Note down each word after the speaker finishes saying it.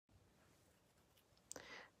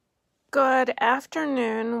Good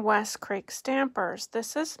afternoon, West Creek Stampers.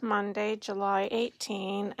 This is Monday, July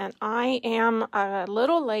 18, and I am a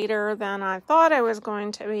little later than I thought I was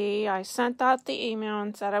going to be. I sent out the email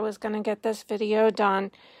and said I was going to get this video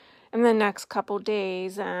done in the next couple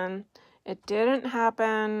days, and it didn't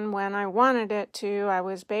happen when I wanted it to. I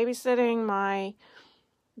was babysitting my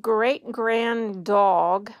great-grand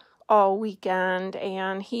dog all weekend,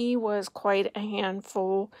 and he was quite a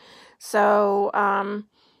handful. So,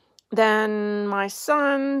 then my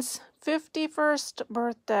son's 51st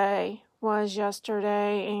birthday was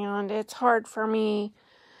yesterday, and it's hard for me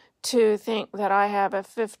to think that I have a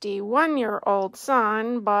 51-year-old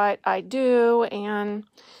son, but I do, and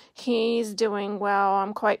he's doing well.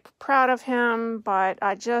 I'm quite proud of him, but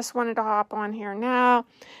I just wanted to hop on here now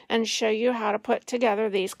and show you how to put together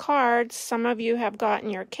these cards. Some of you have gotten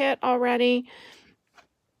your kit already.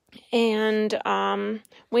 And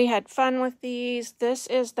we had fun with these. This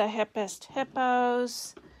is the Hippest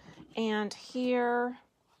Hippos. And here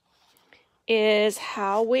is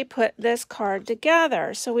how we put this card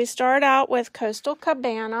together. So we start out with Coastal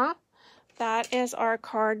Cabana. That is our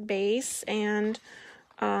card base. And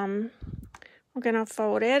we're going to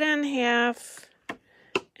fold it in half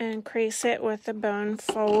and crease it with a bone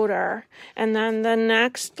folder. And then the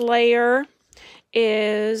next layer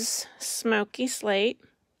is Smoky Slate.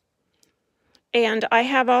 And I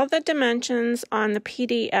have all the dimensions on the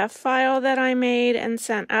PDF file that I made and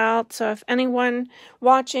sent out. So if anyone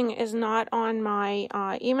watching is not on my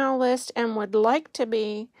email list and would like to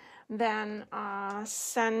be, then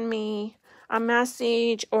send me a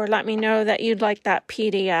message or let me know that you'd like that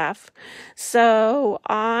PDF. So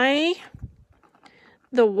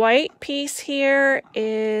the white piece here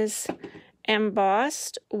is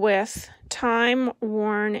embossed with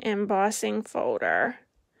time-worn embossing folder.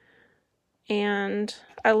 And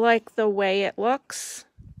I like the way it looks.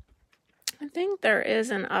 I think there is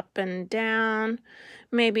an up and down,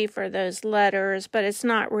 maybe for those letters, but it's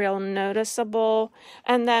not real noticeable.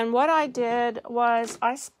 And then what I did was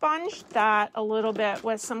I sponged that a little bit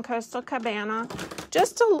with some Coastal Cabana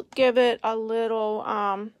just to give it a little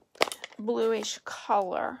bluish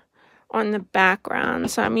color on the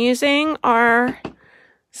background. So I'm using our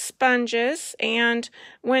sponges, and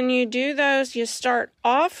when you do those, you start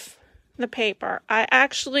off the paper. I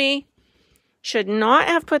actually should not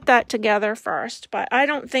have put that together first, but I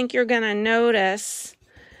don't think you're going to notice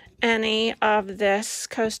any of this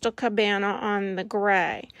Coastal Cabana on the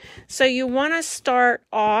gray. So you want to start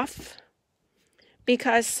off,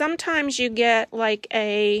 because sometimes you get like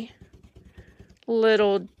a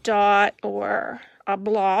little dot or a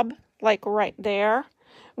blob like right there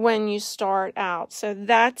when you start out. So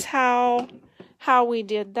that's how we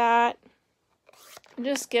did that.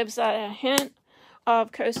 Just gives that a hint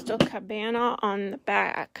of Coastal Cabana on the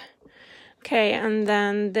back. Okay, and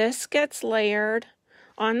then this gets layered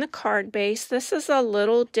on the card base. This is a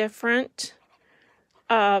little different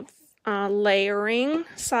of layering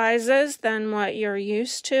sizes than what you're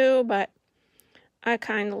used to, but I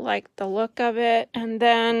kind of like the look of it. And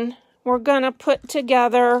then we're going to put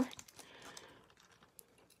together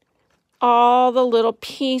all the little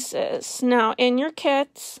pieces. Now, in your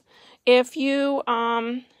kits, if you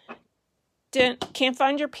can't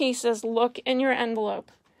find your pieces, look in your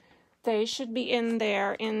envelope. They should be in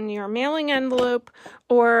there in your mailing envelope,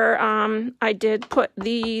 or I did put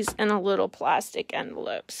these in a little plastic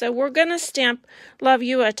envelope. So we're going to stamp Love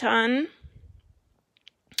You a Ton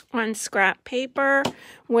on scrap paper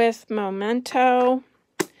with Memento.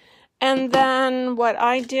 And then what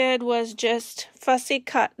I did was just fussy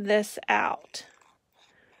cut this out.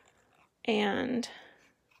 And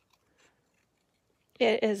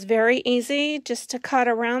it is very easy just to cut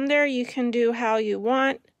around there. You can do how you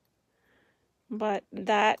want, but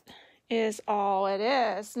that is all it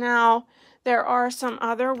is. Now, there are some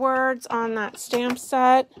other words on that stamp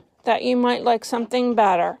set that you might like something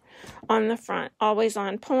better on the front. Always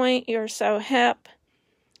on point, you're so hip,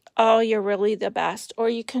 oh, you're really the best. Or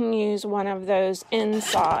you can use one of those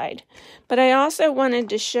inside. But I also wanted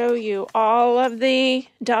to show you all of the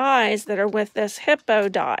dies that are with this Hippo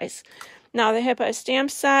dies. Now, the Hippo stamp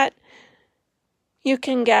set you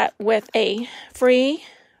can get with a free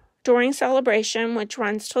during celebration, which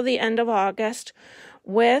runs till the end of August,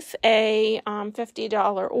 with a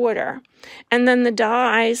 $50 order. And then the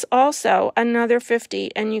dies also, another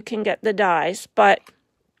 $50, and you can get the dies. But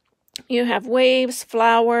you have waves,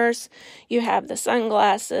 flowers, you have the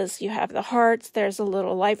sunglasses, you have the hearts, there's a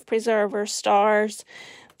little life preserver, stars,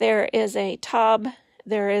 there is a tub,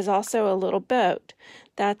 there is also a little boat.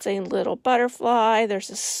 That's a little butterfly. There's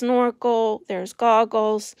a snorkel. There's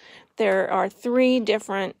goggles. There are 3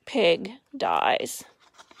 different pig dies.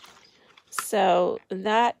 So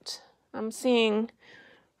that, I'm seeing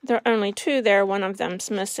there are only 2 there. One of them's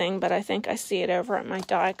missing, but I think I see it over at my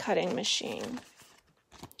die cutting machine.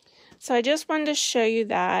 So I just wanted to show you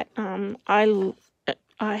that.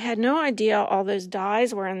 I had no idea all those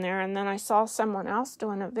dies were in there, and then I saw someone else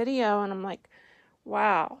doing a video, and I'm like,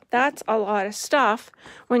 wow, that's a lot of stuff.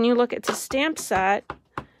 When you look at the stamp set,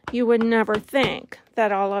 you would never think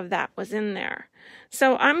that all of that was in there.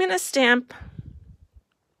 So I'm going to stamp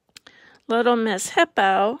Little Miss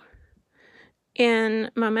Hippo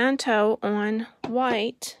in Memento on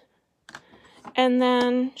white, and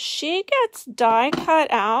then she gets die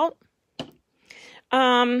cut out.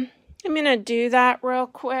 I'm going to do that real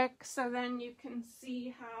quick so then you can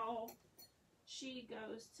see how she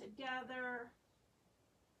goes together.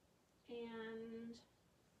 And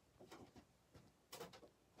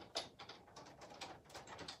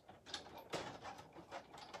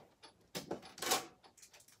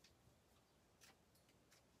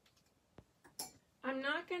I'm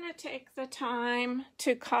not going to take the time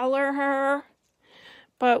to color her,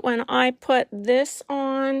 but when I put this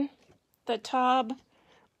on the tub,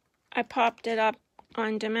 I popped it up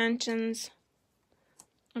on dimensions.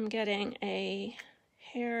 I'm getting a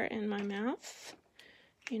hair in my mouth.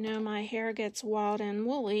 You know, my hair gets wild and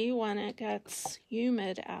woolly when it gets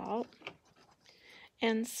humid out.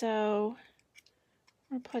 And so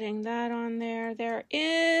we're putting that on there. There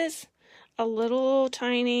is a little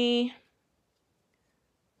tiny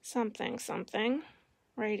something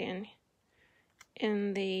right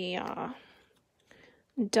in the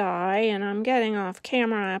die, and I'm getting off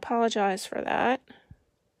camera. I apologize for that.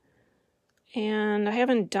 And I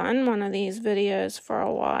haven't done one of these videos for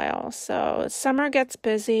a while, so summer gets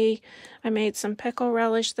busy. I made some pickle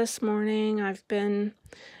relish this morning. I've been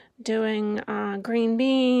doing green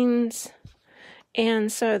beans,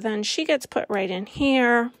 and so then she gets put right in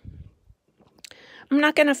here. I'm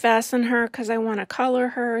not going to fasten her because I want to color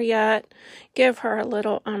her yet, give her a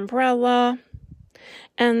little umbrella,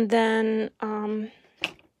 and then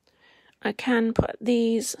I can put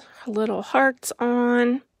these little hearts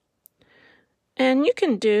on. And you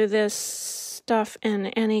can do this stuff in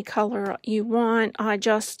any color you want. I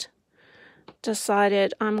just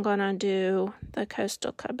decided I'm going to do the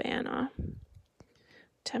Coastal Cabana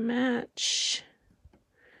to match.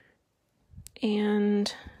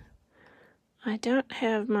 And I don't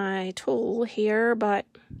have my tool here, but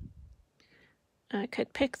I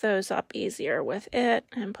could pick those up easier with it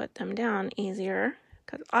and put them down easier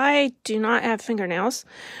because I do not have fingernails.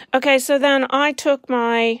 Okay, so then I took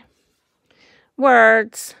my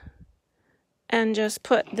words and just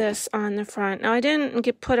put this on the front. Now I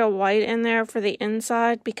didn't put a white in there for the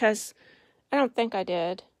inside because I don't think I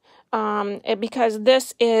did. Because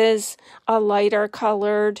this is a lighter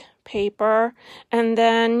colored paper, and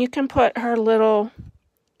then you can put her little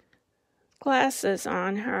glasses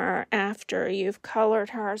on her after you've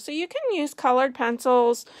colored her. So you can use colored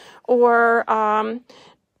pencils or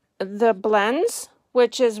the blends,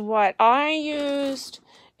 which is what I used.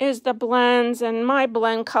 Is the blends, and my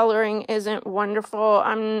blend coloring isn't wonderful.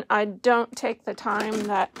 I don't take the time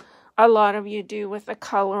that a lot of you do with the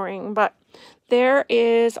coloring, but there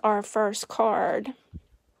is our first card.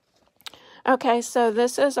 Okay, so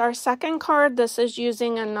this is our second card. This is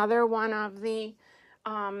using another one of the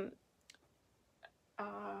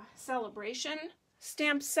celebration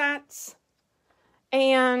stamp sets,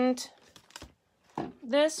 and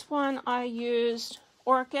this one I used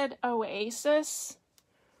Orchid Oasis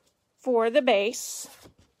for the base,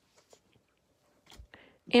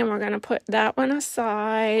 and we're going to put that one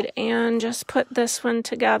aside and just put this one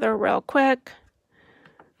together real quick.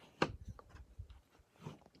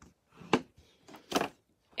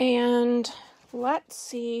 And let's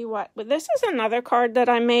see what, this is another card that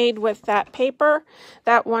I made with that paper,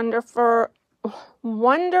 that wonderful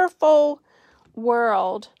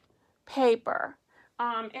world paper.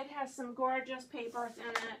 It has some gorgeous papers in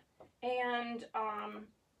it, and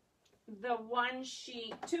the one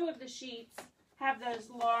sheet, 2 of the sheets have those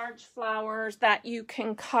large flowers that you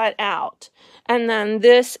can cut out. And then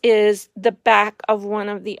this is the back of one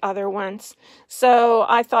of the other ones. So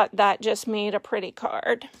I thought that just made a pretty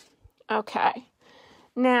card. Okay.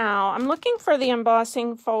 Now I'm looking for the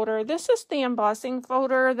embossing folder. This is the embossing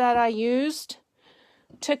folder that I used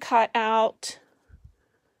to cut out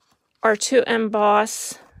or to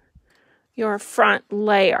emboss your front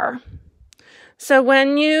layer. So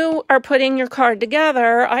when you are putting your card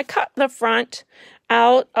together, I cut the front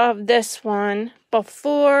out of this one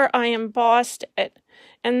before I embossed it.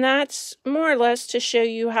 And that's more or less to show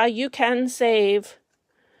you how you can save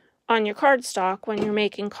on your cardstock when you're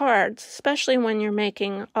making cards, especially when you're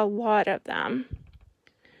making a lot of them.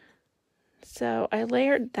 So I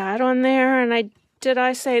layered that on there, and did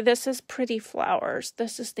I say this is Pretty Flowers?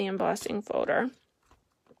 This is the embossing folder.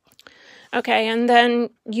 Okay, and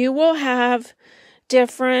then you will have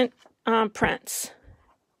different prints.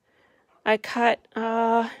 I cut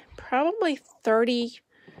probably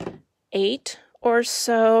 38 or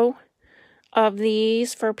so of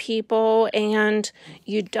these for people, and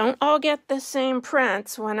you don't all get the same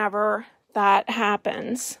prints whenever that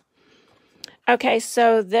happens. Okay,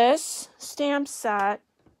 so this stamp set,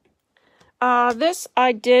 this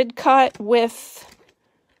I did cut with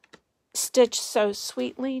Stitch So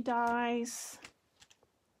Sweetly dies.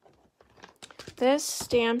 This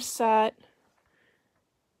stamp set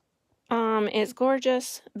is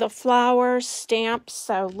gorgeous. The flowers stamped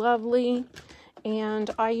so lovely. And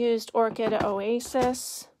I used Orchid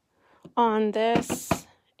Oasis on this.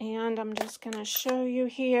 And I'm just going to show you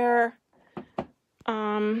here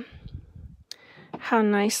how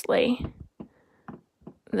nicely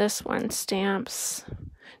this one stamps.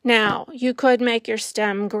 Now, you could make your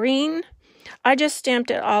stem green. I just stamped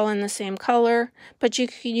it all in the same color, but you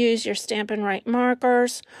could use your Stampin' Right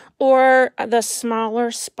markers or the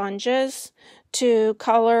smaller sponges to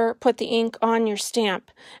put the ink on your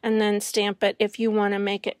stamp and then stamp it if you want to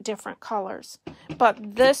make it different colors.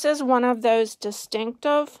 But this is one of those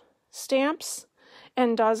distinctive stamps,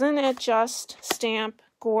 and doesn't it just stamp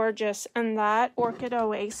gorgeous? And that Orchid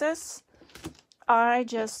Oasis, I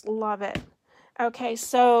just love it. Okay,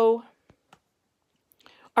 so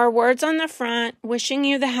our words on the front, wishing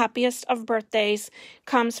you the happiest of birthdays,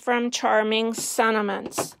 comes from Charming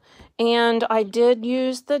Sentiments. And I did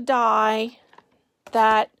use the die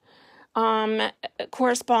that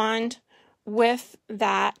correspond with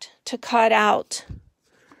that to cut out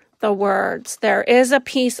the words. There is a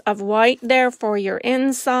piece of white there for your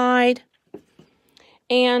inside.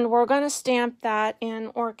 And we're going to stamp that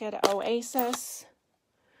in Orchid Oasis,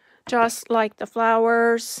 just like the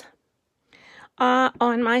flowers.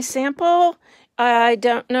 On my sample, I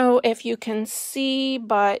don't know if you can see,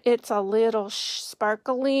 but it's a little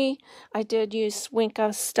sparkly. I did use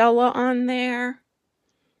Swinka Stella on there.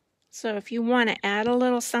 So if you want to add a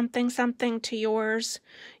little something to yours,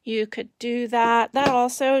 you could do that. That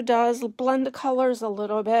also does blend the colors a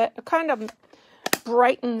little bit. It kind of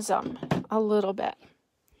brightens them a little bit.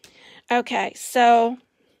 Okay, so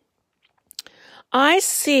I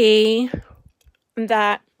see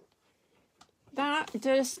that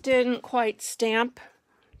just didn't quite stamp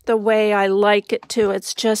the way I like it to.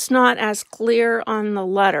 It's just not as clear on the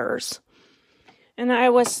letters. And I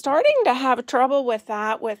was starting to have trouble with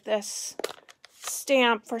that with this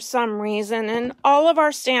stamp for some reason. And all of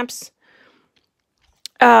our stamps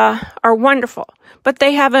are wonderful, but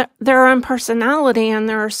they have their own personality, and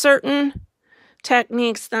there are certain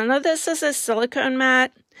techniques. Now, this is a silicone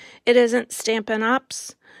mat. It isn't Stampin'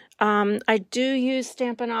 Up's. I do use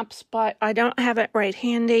Stampin' Up's, but I don't have it right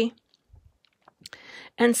handy.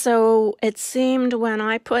 And so it seemed when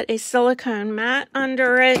I put a silicone mat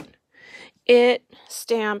under it, it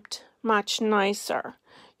stamped much nicer.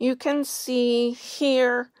 You can see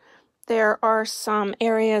here there are some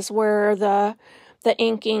areas where the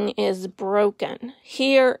inking is broken.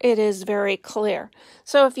 Here it is very clear.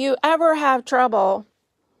 So if you ever have trouble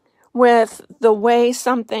with the way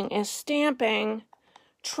something is stamping,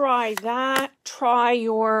 try that. Try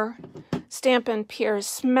your Stampin'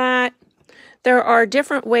 Pierce mat. There are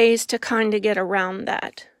different ways to kind of get around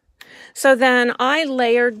that. So then I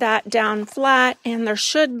layered that down flat, and there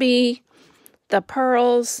should be the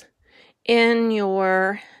pearls in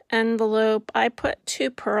your envelope. I put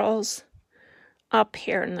 2 pearls up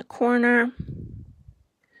here in the corner,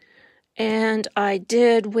 and I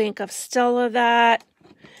did Wink of Stella that.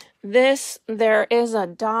 There is a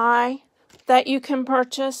die that you can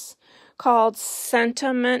purchase called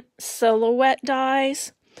Sentiment Silhouette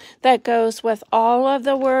dies that goes with all of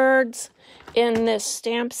the words in this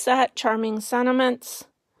stamp set, Charming Sentiments.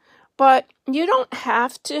 But you don't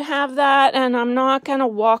have to have that, and I'm not going to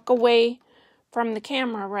walk away from the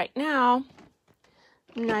camera right now.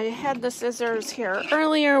 And I had the scissors here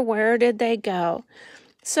earlier. Where did they go?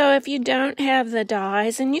 So if you don't have the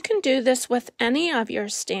dies, and you can do this with any of your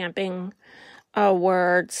stamping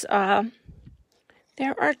words,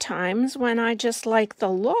 there are times when I just like the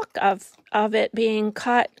look of it being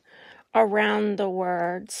cut around the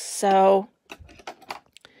words. So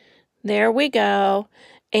there we go.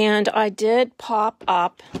 And I did pop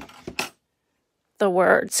up the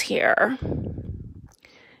words here.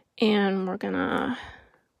 And we're going to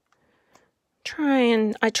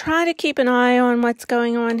I try to keep an eye on what's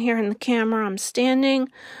going on here in the camera. I'm standing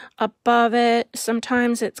above it.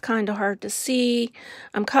 Sometimes it's kind of hard to see.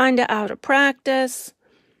 I'm kind of out of practice.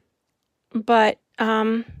 But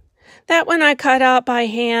that one I cut out by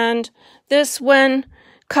hand. This one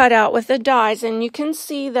cut out with the dies, and you can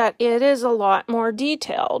see that it is a lot more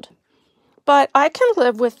detailed. But I can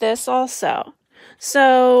live with this also.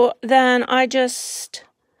 So then I just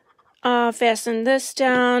fasten this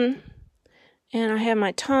down, and I have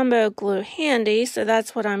my Tombow glue handy, so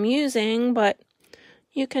that's what I'm using, but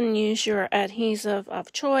you can use your adhesive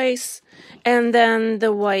of choice. And then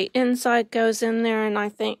the white inside goes in there, and I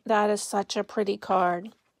think that is such a pretty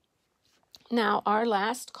card. Now, our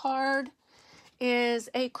last card is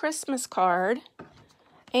a Christmas card,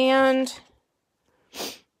 and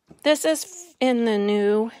this is in the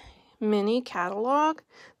new mini catalog.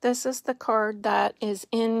 This is the card that is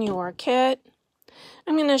in your kit.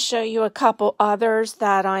 I'm going to show you a couple others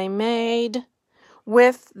that I made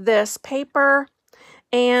with this paper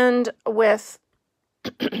and with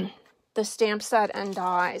the stamp set and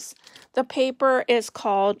dies. The paper is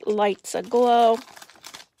called Lights Aglow.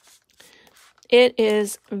 It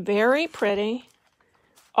is very pretty,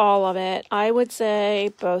 all of it. I would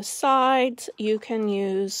say both sides you can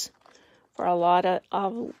use for a lot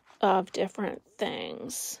of different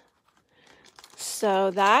things.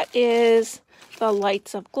 So that is the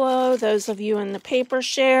Lights of Glow. Those of you in the paper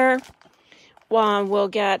share will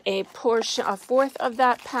get a fourth of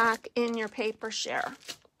that pack in your paper share.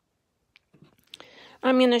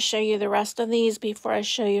 I'm going to show you the rest of these before I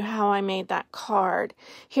show you how I made that card.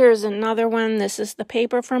 Here's another one. This is the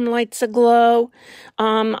paper from Lights Aglow.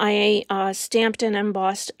 I stamped and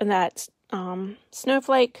embossed that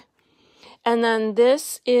snowflake. And then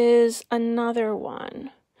this is another one.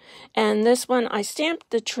 And this one I stamped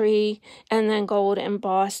the tree and then gold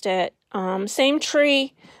embossed it. Same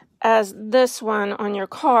tree as this one on your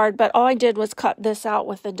card, but all I did was cut this out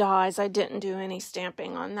with the dies. I didn't do any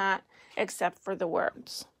stamping on that except for the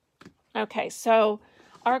words. Okay, so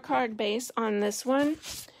our card base on this one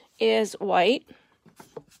is white.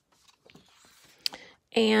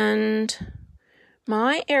 And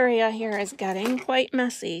my area here is getting quite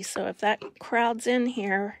messy, so if that crowds in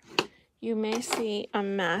here, you may see a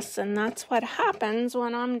mess, and that's what happens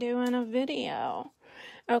when I'm doing a video.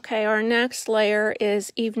 Okay, our next layer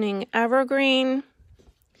is Evening Evergreen,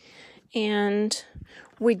 and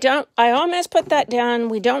I almost put that down.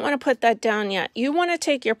 We don't want to put that down yet. You want to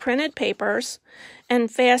take your printed papers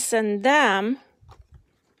and fasten them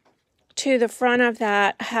to the front of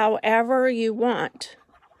that however you want.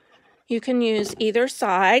 You can use either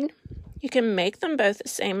side. You can make them both the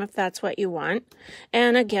same if that's what you want.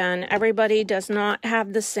 And again, everybody does not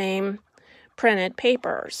have the same printed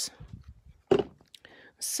papers.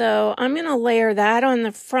 So I'm going to layer that on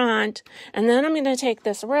the front, and then I'm going to take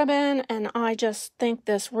this ribbon, and I just think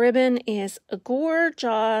this ribbon is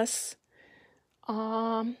gorgeous.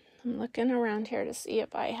 I'm looking around here to see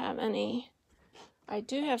if I have any. I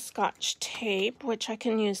do have Scotch tape, which I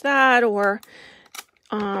can use that, or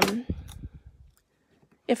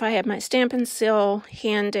if I had my Stampin' Seal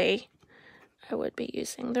handy, I would be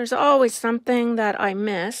using. There's always something that I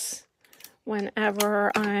miss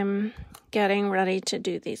whenever I'm getting ready to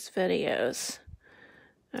do these videos.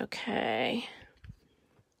 Okay,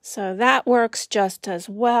 so that works just as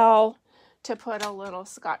well to put a little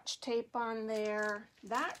Scotch tape on there.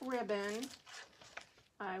 That ribbon,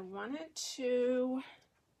 I wanted to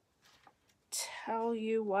tell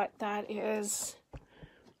you what that is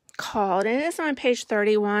called. It is on page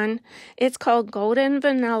 31. It's called Golden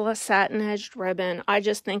Vanilla Satin Edged Ribbon. I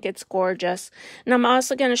just think it's gorgeous. And I'm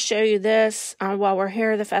also going to show you this while we're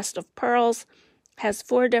here. The Festive Pearls has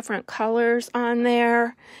 4 different colors on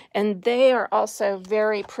there, and they are also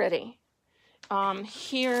very pretty.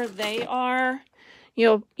 Here they are.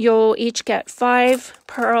 You'll each get 5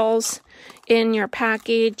 pearls in your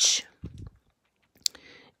package,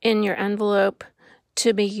 in your envelope,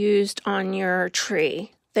 to be used on your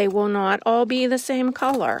tree. They will not all be the same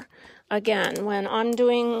color. Again, when I'm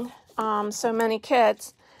doing so many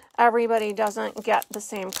kits, everybody doesn't get the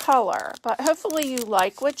same color. But hopefully you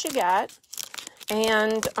like what you get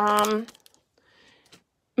and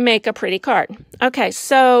make a pretty card. Okay,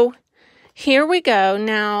 so here we go.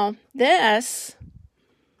 Now, this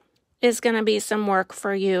is going to be some work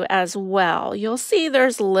for you as well. You'll see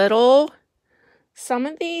there's some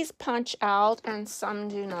of these punch out and some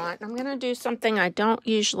do not. I'm going to do something I don't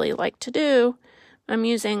usually like to do. I'm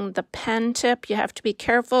using the pen tip. You have to be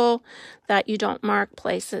careful that you don't mark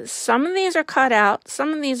places. Some of these are cut out.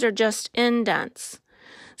 Some of these are just indents.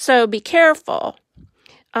 So be careful.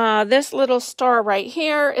 This little star right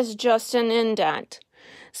here is just an indent.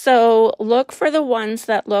 So look for the ones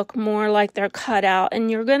that look more like they're cut out, and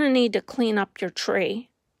you're going to need to clean up your tree.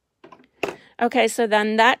 Okay, so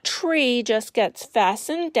then that tree just gets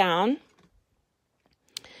fastened down,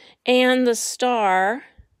 and the star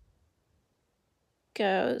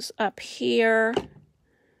goes up here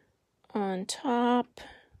on top.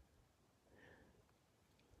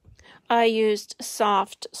 I used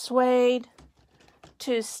soft suede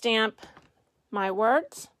to stamp my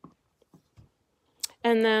words.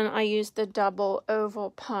 And then I used the double oval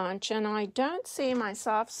punch, and I don't see my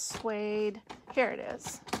soft suede. Here it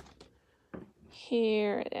is.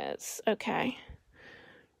 Here it is. Okay.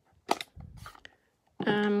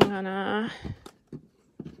 I'm gonna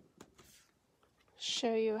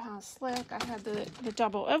show you how slick. I had the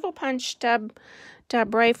double oval punch. Deb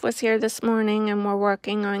Rafe was here this morning, and we're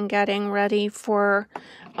working on getting ready for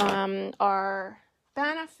our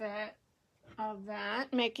benefit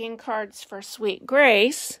event, making cards for Sweet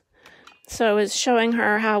Grace. So I was showing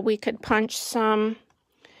her how we could punch some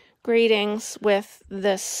greetings with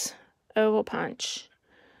this oval punch.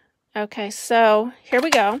 Okay, so here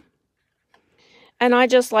we go. And I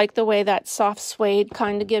just like the way that soft suede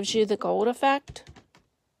kind of gives you the gold effect.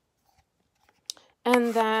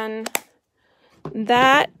 And then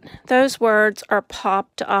those words are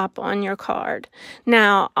popped up on your card.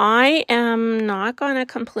 Now, I am not going to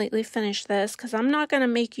completely finish this because I'm not going to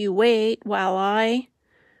make you wait while I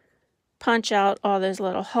punch out all those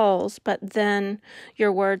little holes, but then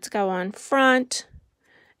your words go on front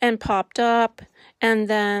and popped up, and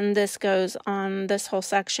then this whole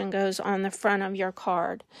section goes on the front of your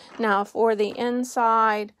card. Now, for the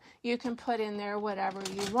inside, you can put in there whatever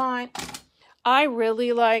you want. I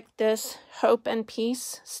really like this Hope and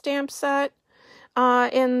Peace stamp set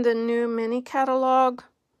in the new mini catalog.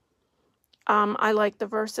 I like the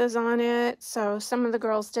verses on it, so some of the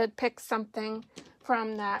girls did pick something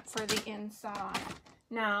from that for the inside.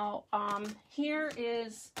 Now, here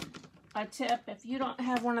is a tip. If you don't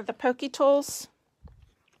have one of the pokey tools,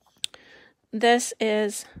 this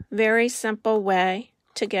is a very simple way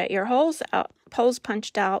to get your holes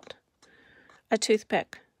punched out. A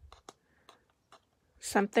toothpick.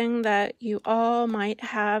 Something that you all might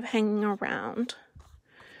have hanging around.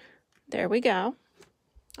 There we go.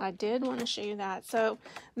 I did want to show you that. So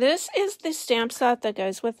this is the stamp set that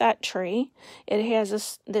goes with that tree. It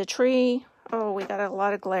has the tree. Oh, we got a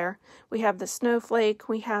lot of glare. We have the snowflake.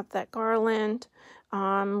 We have that garland.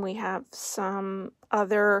 We have some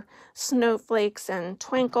other snowflakes and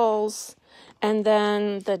twinkles. And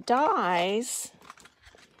then the dies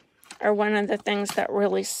are one of the things that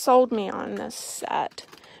really sold me on this set,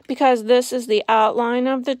 because this is the outline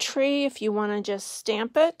of the tree. If you want to just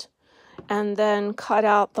stamp it and then cut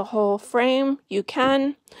out the whole frame, you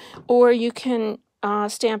can, or you can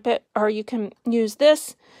stamp it, or you can use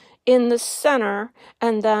this in the center,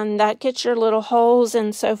 and then that gets your little holes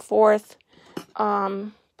and so forth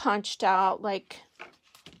punched out. Like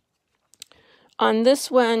on this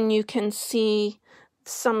one, you can see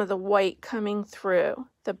some of the white coming through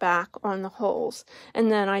the back on the holes,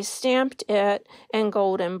 and then I stamped it and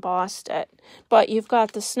gold embossed it. But you've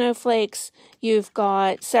got the snowflakes, you've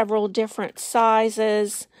got several different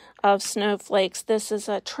sizes of snowflakes. This is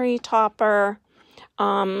a tree topper.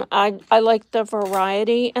 I like the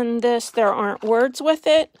variety in this. There aren't words with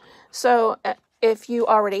it, so if you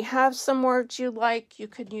already have some words you like, you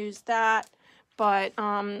could use that, but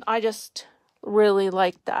I just really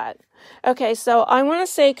like that. Okay, so I want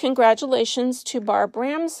to say congratulations to Barb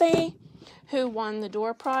Ramsey, who won the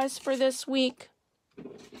door prize for this week.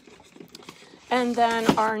 And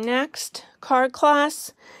then our next card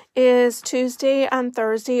class is Tuesday and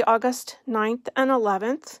Thursday, August 9th and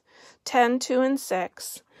 11th, 10, 2, and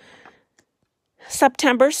 6.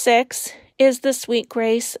 September 6th is the Sweet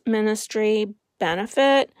Grace Ministry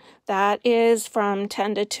benefit. That is from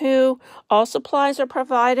 10 to 2. All supplies are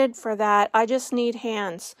provided for that. I just need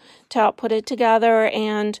hands to help put it together,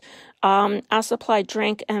 and I'll supply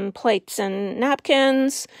drink and plates and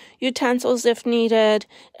napkins, utensils if needed.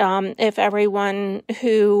 If everyone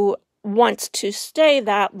who wants to stay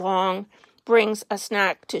that long brings a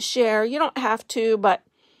snack to share, you don't have to, but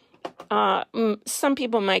some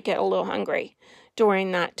people might get a little hungry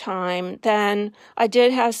during that time. Then I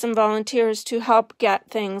did have some volunteers to help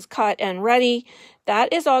get things cut and ready.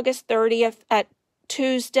 That is August 30th at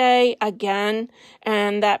Tuesday again,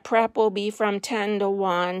 and that prep will be from 10 to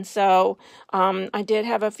 1. So I did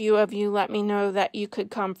have a few of you let me know that you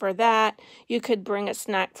could come for that. You could bring a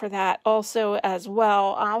snack for that also as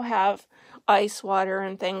well. I'll have ice water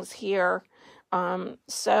and things here.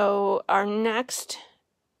 So our next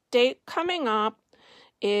date coming up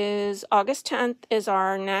is August 10th is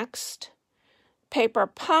our next paper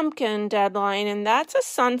pumpkin deadline, and that's a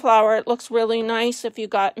sunflower. It looks really nice if you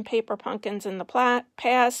got paper pumpkins in the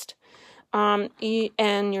past, and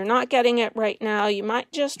you're not getting it right now. You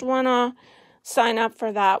might just want to sign up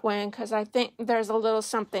for that one, because I think there's a little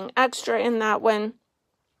something extra in that one.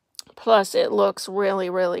 Plus, it looks really,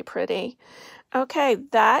 really pretty. Okay,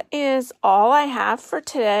 that is all I have for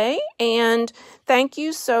today, and thank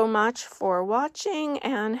you so much for watching,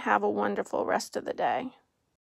 and have a wonderful rest of the day.